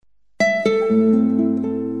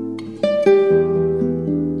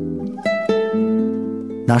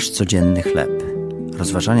Nasz codzienny chleb.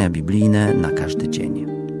 Rozważania biblijne na każdy dzień.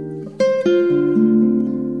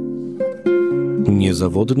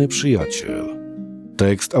 Niezawodny przyjaciel.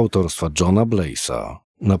 Tekst autorstwa Johna Blaze'a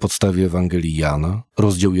na podstawie Ewangelii Jana,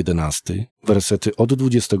 rozdział 11, wersety od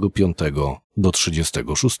 25 do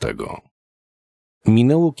 36.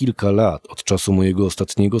 Minęło kilka lat od czasu mojego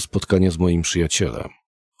ostatniego spotkania z moim przyjacielem.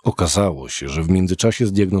 Okazało się, że w międzyczasie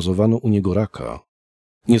zdiagnozowano u niego raka.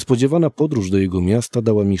 Niespodziewana podróż do jego miasta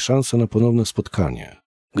dała mi szansę na ponowne spotkanie.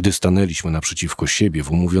 Gdy stanęliśmy naprzeciwko siebie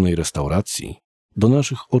w umówionej restauracji, do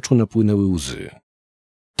naszych oczu napłynęły łzy.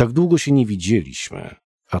 Tak długo się nie widzieliśmy,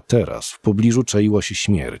 a teraz w pobliżu czaiła się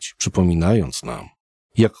śmierć, przypominając nam,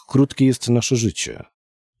 jak krótkie jest nasze życie.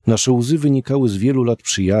 Nasze łzy wynikały z wielu lat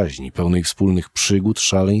przyjaźni, pełnej wspólnych przygód,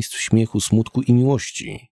 szaleństw, śmiechu, smutku i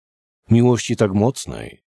miłości. Miłości tak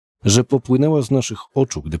mocnej, że popłynęła z naszych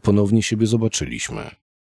oczu, gdy ponownie siebie zobaczyliśmy.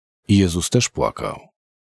 Jezus też płakał.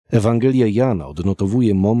 Ewangelia Jana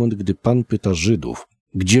odnotowuje moment, gdy Pan pyta Żydów,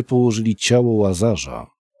 gdzie położyli ciało Łazarza,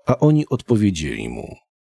 a oni odpowiedzieli mu: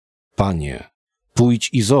 Panie, pójdź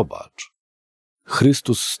i zobacz.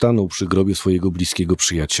 Chrystus stanął przy grobie swojego bliskiego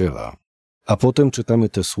przyjaciela, a potem czytamy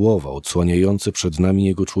te słowa odsłaniające przed nami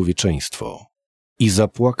jego człowieczeństwo. I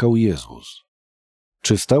zapłakał Jezus.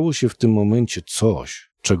 Czy stało się w tym momencie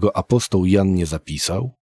coś, czego apostoł Jan nie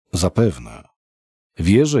zapisał? Zapewne.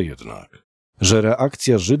 Wierzę jednak, że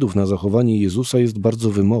reakcja Żydów na zachowanie Jezusa jest bardzo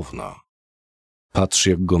wymowna. Patrz,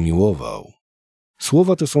 jak go miłował.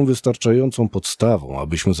 Słowa te są wystarczającą podstawą,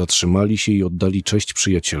 abyśmy zatrzymali się i oddali cześć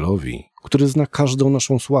przyjacielowi, który zna każdą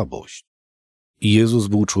naszą słabość. Jezus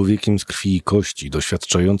był człowiekiem z krwi i kości,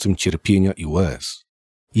 doświadczającym cierpienia i łez.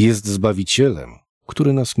 Jest Zbawicielem,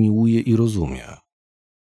 który nas miłuje i rozumie.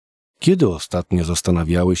 Kiedy ostatnio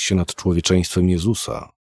zastanawiałeś się nad człowieczeństwem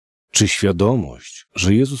Jezusa? Czy świadomość,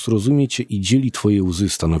 że Jezus rozumie Cię i dzieli Twoje łzy,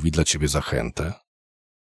 stanowi dla Ciebie zachętę?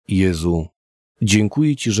 Jezu,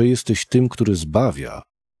 dziękuję Ci, że jesteś tym, który zbawia,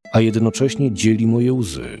 a jednocześnie dzieli moje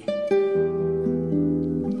łzy.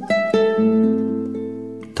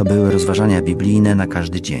 To były rozważania biblijne na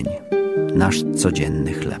każdy dzień. Nasz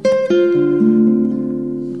codzienny chleb.